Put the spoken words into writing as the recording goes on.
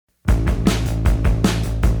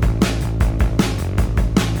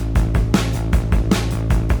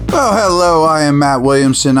Well, hello, I am Matt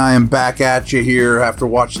Williamson. I am back at you here after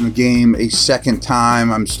watching the game a second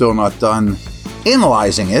time. I'm still not done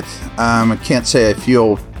analyzing it. I can't say I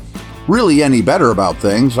feel really any better about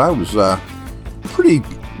things. I was pretty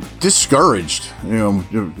discouraged, in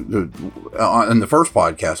the first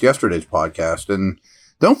podcast, yesterday's podcast, and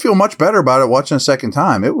don't feel much better about it watching a second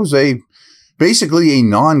time. It was basically a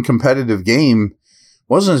non-competitive game.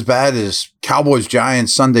 Wasn't as bad as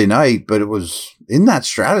Cowboys-Giants Sunday night, but it was in that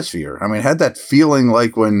stratosphere. I mean, it had that feeling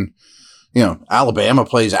like when, Alabama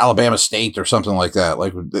plays Alabama State or something like that.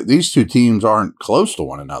 Like these two teams aren't close to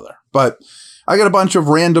one another. But I got a bunch of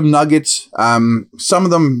random nuggets. Some of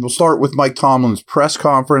them will start with Mike Tomlin's press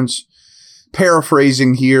conference,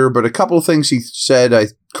 paraphrasing here, but a couple of things he said I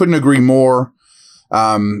couldn't agree more,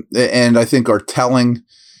 and I think are telling.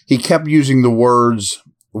 He kept using the words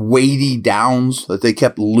weighty downs, that they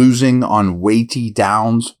kept losing on weighty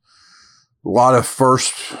downs. A lot of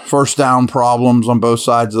first down problems on both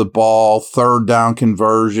sides of the ball, third down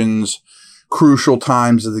conversions, crucial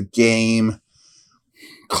times of the game,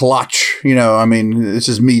 clutch. This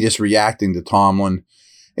is me just reacting to Tomlin.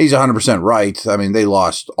 He's 100% right. I mean, they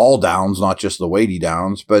lost all downs, not just the weighty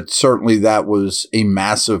downs, but certainly that was a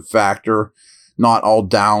massive factor. Not all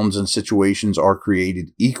downs and situations are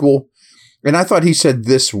created equal. And I thought he said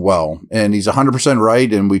this well, and he's 100%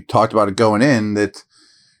 right, and we talked about it going in, that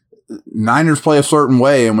Niners play a certain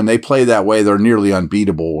way, and when they play that way, they're nearly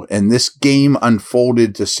unbeatable. And this game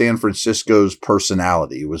unfolded to San Francisco's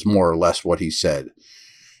personality, was more or less what he said.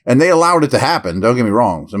 And they allowed it to happen, don't get me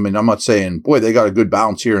wrong. I mean, I'm not saying, boy, they got a good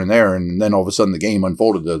balance here and there, and then all of a sudden the game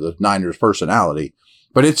unfolded to the Niners' personality.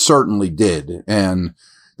 But it certainly did, and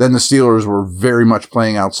then the Steelers were very much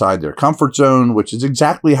playing outside their comfort zone, which is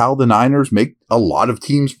exactly how the Niners make a lot of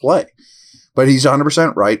teams play. But he's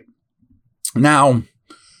 100% right. Now,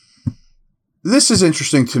 this is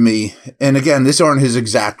interesting to me. And again, these aren't his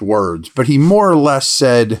exact words, but he more or less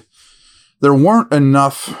said there weren't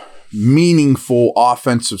enough meaningful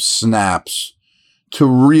offensive snaps to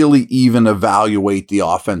really even evaluate the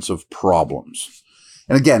offensive problems.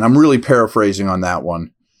 And again, I'm really paraphrasing on that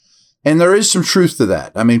one. And there is some truth to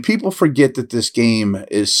that. I mean, people forget that this game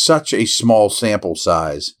is such a small sample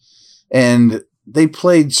size, and they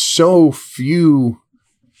played so few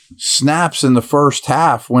snaps in the first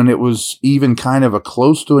half when it was even kind of a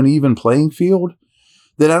close to an even playing field,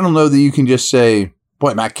 that I don't know that you can just say,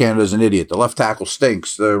 boy, Matt Canada's an idiot. The left tackle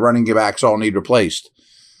stinks. The running backs all need replaced.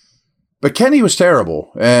 But Kenny was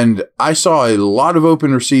terrible, and I saw a lot of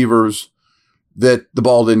open receivers that the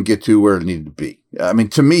ball didn't get to where it needed to be. I mean,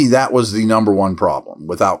 to me, that was the number one problem,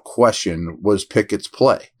 without question, was Pickett's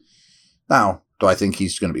play. Now, do I think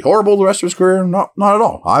he's going to be horrible the rest of his career? Not at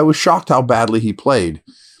all. I was shocked how badly he played.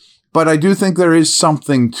 But I do think there is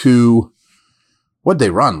something to what'd they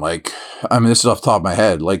run? This is off the top of my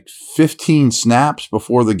head, 15 snaps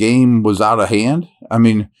before the game was out of hand. I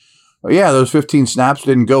mean, yeah, those 15 snaps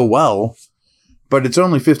didn't go well, but it's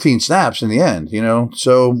only 15 snaps in the end,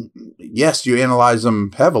 So, yes, you analyze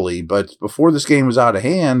them heavily, but before this game was out of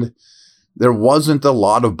hand, there wasn't a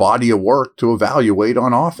lot of body of work to evaluate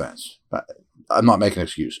on offense. I'm not making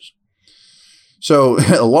excuses. So,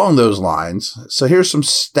 along those lines, here's some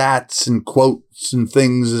stats and quotes and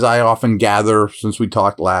things as I often gather since we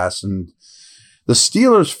talked last. And the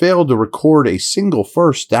Steelers failed to record a single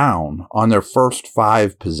first down on their first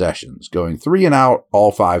 5 possessions, going 3 and out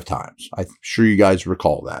all 5 times. I'm sure you guys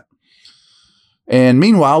recall that. And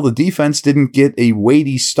meanwhile, the defense didn't get a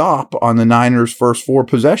weighty stop on the Niners' first 4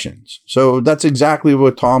 possessions. So that's exactly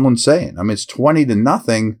what Tomlin's saying. I mean, it's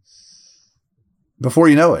 20-0 before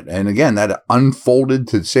you know it. And again, that unfolded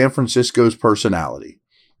to San Francisco's personality.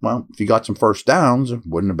 Well, if you got some first downs, it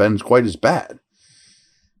wouldn't have been quite as bad.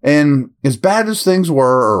 And as bad as things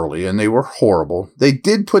were early, and they were horrible, they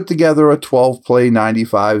did put together a 12-play,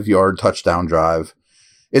 95-yard touchdown drive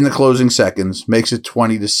in the closing seconds, makes it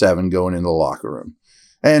 20-7 going into the locker room.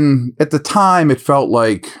 And at the time, it felt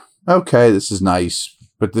like, okay, this is nice,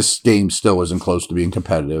 but this game still isn't close to being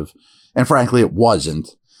competitive. And frankly, it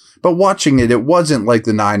wasn't. But watching it, it wasn't like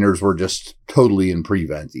the Niners were just totally in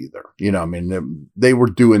prevent either. They were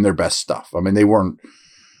doing their best stuff. They were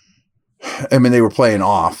playing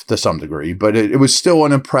off to some degree, but it was still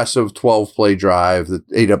an impressive 12-play drive that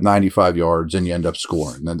ate up 95 yards, and you end up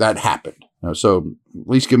scoring. And that happened. So at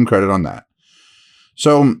least give them credit on that.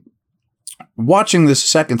 So watching this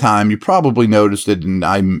second time, you probably noticed it, and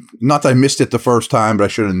not that I missed it the first time, but I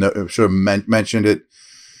should have mentioned it.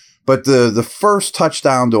 But the first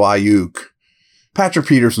touchdown to Ayuk, Patrick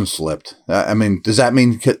Peterson slipped. Does that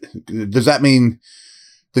mean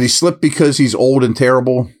did he slip because he's old and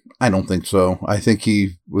terrible? I don't think so. I think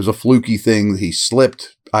he was a fluky thing. He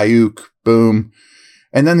slipped. Ayuk, boom.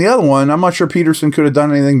 And then the other one, I'm not sure Peterson could have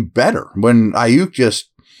done anything better when Ayuk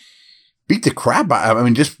just beat the crap out. I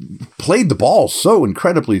mean, just played the ball so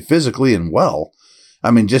incredibly physically and well.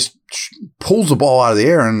 I mean, just pulls the ball out of the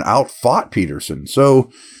air and outfought Peterson.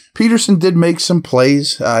 So Peterson did make some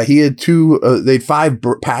plays. He had they had 5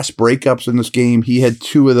 pass breakups in this game. He had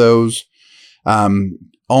 2 of those.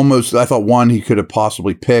 Almost, I thought one he could have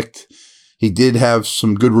possibly picked. He did have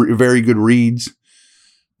some very good reads.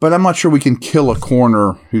 But I'm not sure we can kill a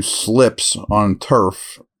corner who slips on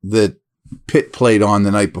turf that Pitt played on the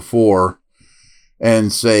night before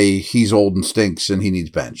and say he's old and stinks and he needs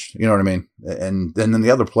benched. You know what I mean? And then the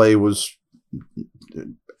other play was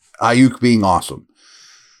Ayuk being awesome.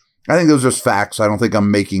 I think those are just facts. I don't think I'm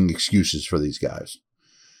making excuses for these guys.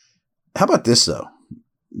 How about this, though?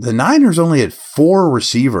 The Niners only had 4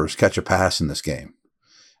 receivers catch a pass in this game.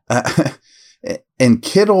 And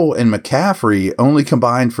Kittle and McCaffrey only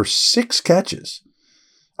combined for 6 catches.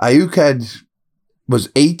 Ayuk was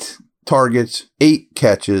 8 targets, 8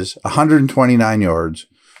 catches, 129 yards,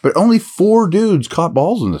 but only 4 dudes caught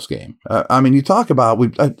balls in this game. I mean, you talk about,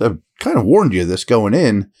 I kind of warned you this going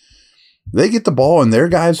in. They get the ball in their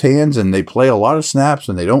guys' hands and they play a lot of snaps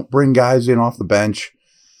and they don't bring guys in off the bench.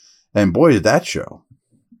 And boy, did that show.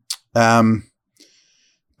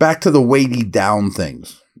 Back to the weighty down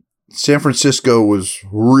things. San Francisco was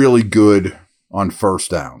really good on first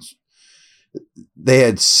downs. They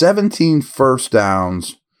had 17 first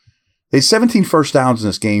downs. They had 17 first downs in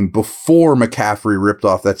this game before McCaffrey ripped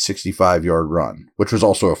off that 65-yard run, which was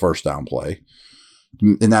also a first down play.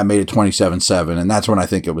 And that made it 27-7, and that's when I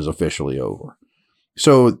think it was officially over.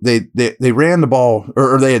 So they ran the ball,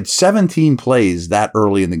 or they had 17 plays that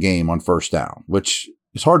early in the game on first down, which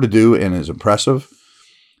is hard to do and is impressive.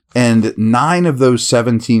 And 9 of those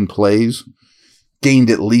 17 plays gained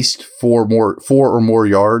at least 4 or more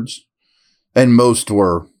yards, and most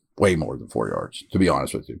were way more than 4 yards, to be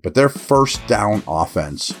honest with you. But their first down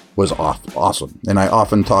offense was awesome. And I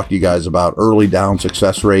often talk to you guys about early down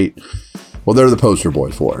success rate. Well, they're the poster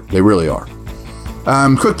boys for it. They really are.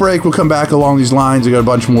 Quick break. We'll come back along these lines. I got a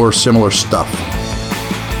bunch more similar stuff.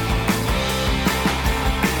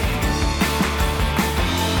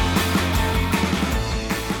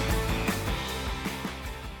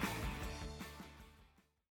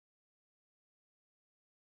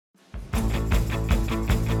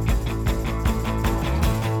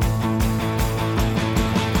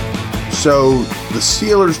 So the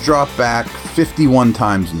Steelers dropped back 51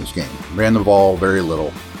 times in this game. Ran the ball very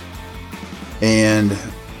little. And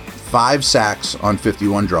 5 sacks on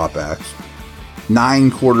 51 dropbacks.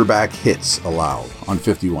 9 quarterback hits allowed on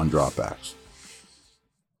 51 dropbacks.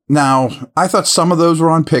 Now, I thought some of those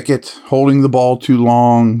were on Pickett, holding the ball too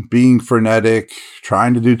long, being frenetic,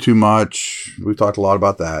 trying to do too much. We talked a lot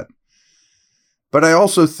about that. But I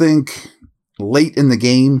also think late in the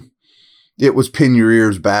game, it was pin your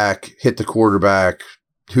ears back, hit the quarterback.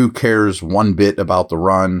 Who cares one bit about the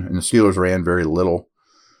run? And the Steelers ran very little.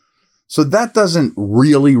 So that doesn't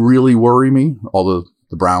really, really worry me, although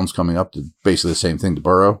the Browns coming up to basically the same thing to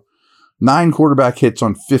Burrow. 9 quarterback hits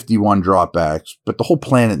on 51 dropbacks, but the whole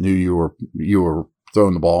planet knew you were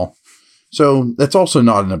throwing the ball. So that's also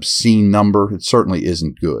not an obscene number. It certainly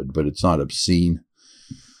isn't good, but it's not obscene.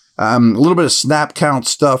 A little bit of snap count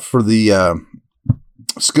stuff for the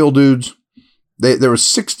skill dudes. There were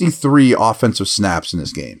 63 offensive snaps in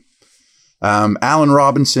this game. Allen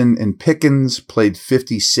Robinson and Pickens played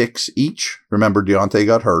 56 each. Remember, Deontay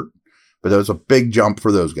got hurt, but that was a big jump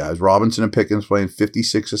for those guys. Robinson and Pickens playing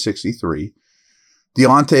 56 of 63.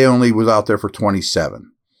 Deontay only was out there for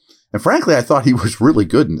 27. And frankly, I thought he was really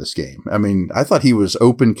good in this game. I mean, I thought he was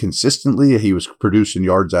open consistently. He was producing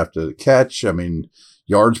yards after the catch. I mean,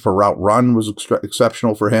 yards per route run was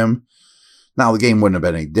exceptional for him. Now, the game wouldn't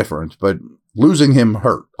have been any different, but losing him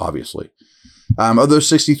hurt, obviously. Of those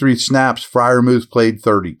 63 snaps, Freiermuth played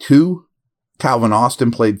 32. Calvin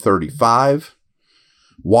Austin played 35.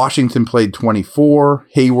 Washington played 24.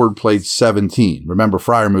 Hayward played 17. Remember,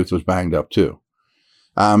 Freiermuth was banged up too.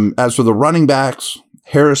 As for the running backs,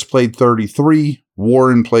 Harris played 33.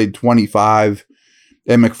 Warren played 25.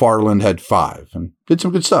 And McFarland had 5 and did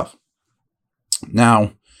some good stuff.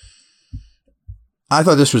 Now, I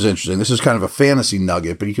thought this was interesting. This is kind of a fantasy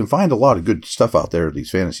nugget, but you can find a lot of good stuff out there at these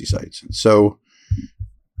fantasy sites. So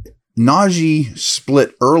Najee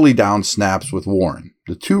split early down snaps with Warren.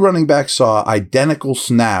 The 2 running backs saw identical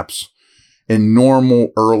snaps in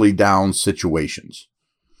normal early down situations.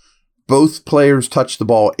 Both players touched the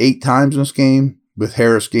ball 8 times in this game, with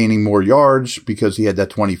Harris gaining more yards because he had that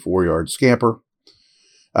 24-yard scamper.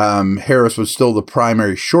 Harris was still the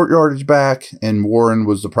primary short yardage back, and Warren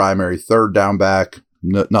was the primary third down back.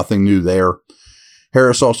 Nothing new there.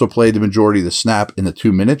 Harris also played the majority of the snap in the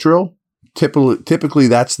 2-minute drill. Typically,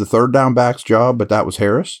 that's the third down back's job, but that was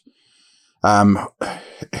Harris.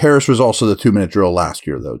 Harris was also the 2-minute drill last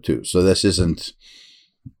year, though, too. So this isn't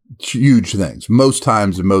huge things. Most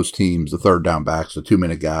times in most teams, the third down back's the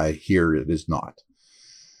 2-minute guy. Here it is not.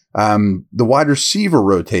 The wide receiver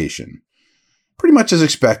rotation, pretty much as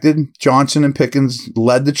expected. Johnson and Pickens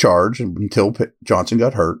led the charge until Johnson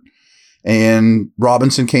got hurt. And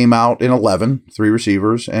Robinson came out in 11, 3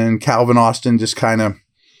 receivers, and Calvin Austin just kind of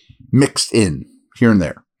mixed in here and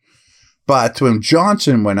there. But when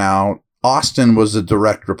Johnson went out, Austin was a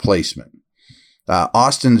direct replacement.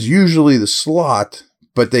 Austin's usually the slot,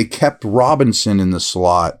 but they kept Robinson in the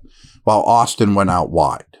slot while Austin went out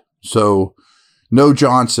wide. So no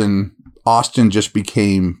Johnson, Austin just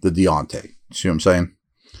became the Deontay. See what I'm saying?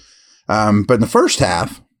 But in the first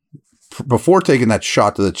half, before taking that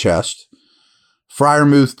shot to the chest,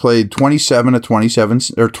 Freiermuth played 23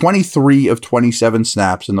 of 27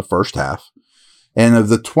 snaps in the first half. And of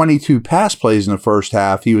the 22 pass plays in the first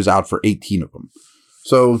half, he was out for 18 of them.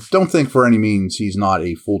 So don't think for any means he's not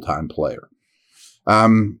a full-time player.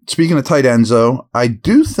 Speaking of tight ends, though, I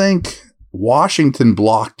do think Washington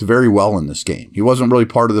blocked very well in this game. He wasn't really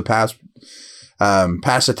part of the pass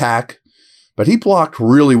attack, but he blocked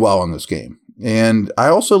really well in this game. And I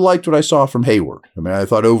also liked what I saw from Hayward. I mean, I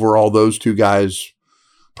thought overall those two guys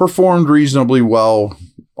performed reasonably well,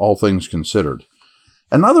 all things considered.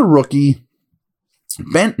 Another rookie,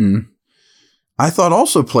 Benton, I thought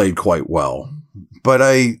also played quite well. But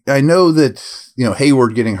I know that,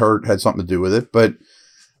 Hayward getting hurt had something to do with it. But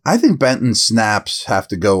I think Benton's snaps have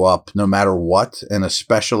to go up no matter what, and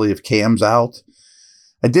especially if Cam's out.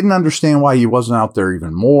 I didn't understand why he wasn't out there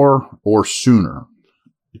even more or sooner.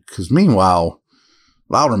 Because meanwhile,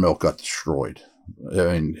 Loudermilk got destroyed.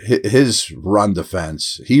 I mean, his run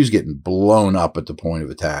defense, he was getting blown up at the point of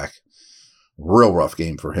attack. Real rough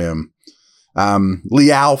game for him.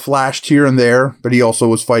 Leal flashed here and there, but he also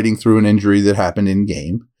was fighting through an injury that happened in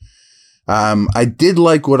game. I did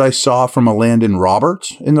like what I saw from a Landon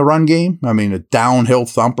Roberts in the run game. I mean, a downhill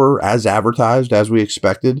thumper as advertised, as we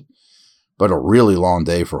expected. But a really long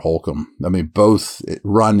day for Holcomb. I mean, both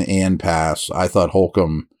run and pass. I thought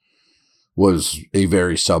Holcomb was a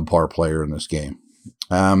very subpar player in this game.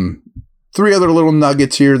 3 other little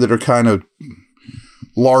nuggets here that are kind of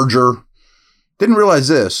larger. Didn't realize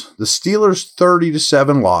this. The Steelers'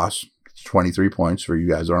 30-7 loss, 23 points for you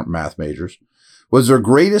guys who aren't math majors, was their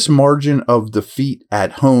greatest margin of defeat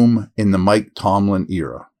at home in the Mike Tomlin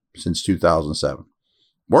era since 2007.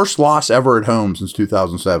 Worst loss ever at home since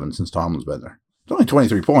 2007, since Tomlin's been there. It's only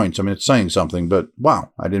 23 points. I mean, it's saying something, but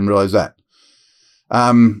wow, I didn't realize that.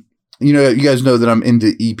 You guys know that I'm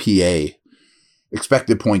into EPA,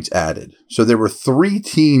 expected points added. So there were 3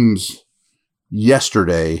 teams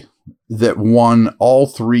yesterday that won all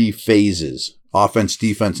 3 phases, offense,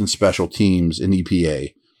 defense, and special teams in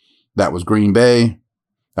EPA. That was Green Bay,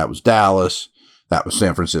 that was Dallas, that was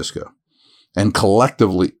San Francisco. And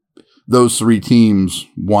collectively, those 3 teams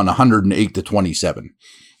won 108-27.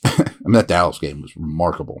 I mean, that Dallas game was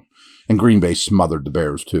remarkable. And Green Bay smothered the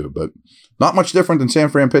Bears too, but not much different than San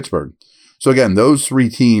Fran Pittsburgh. So again, those 3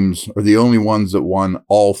 teams are the only ones that won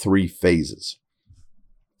all 3 phases.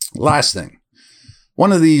 Last thing.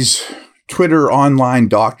 One of these Twitter online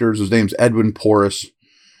doctors, his name's Edwin Porras,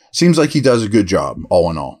 seems like he does a good job, all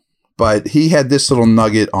in all. But he had this little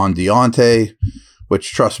nugget on Deontay,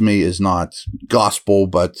 which, trust me, is not gospel,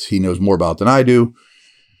 but he knows more about than I do.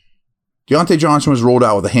 Deontay Johnson was rolled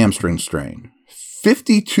out with a hamstring strain.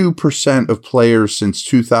 52% of players since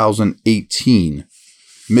 2018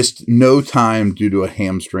 missed no time due to a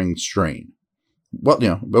hamstring strain. Well,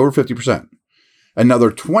 over 50%.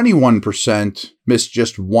 Another 21% missed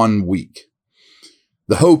just 1 week.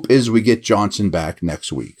 The hope is we get Johnson back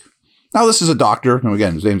next week. Now, this is a doctor, and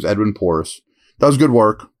again, his name is Edwin Porras. Does good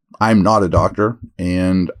work. I'm not a doctor,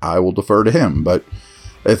 and I will defer to him. But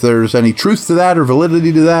if there's any truth to that or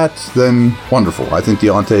validity to that, then wonderful. I think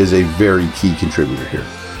Deontay is a very key contributor here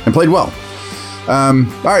and played well. All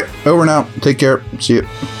right, over and out. Take care. See you.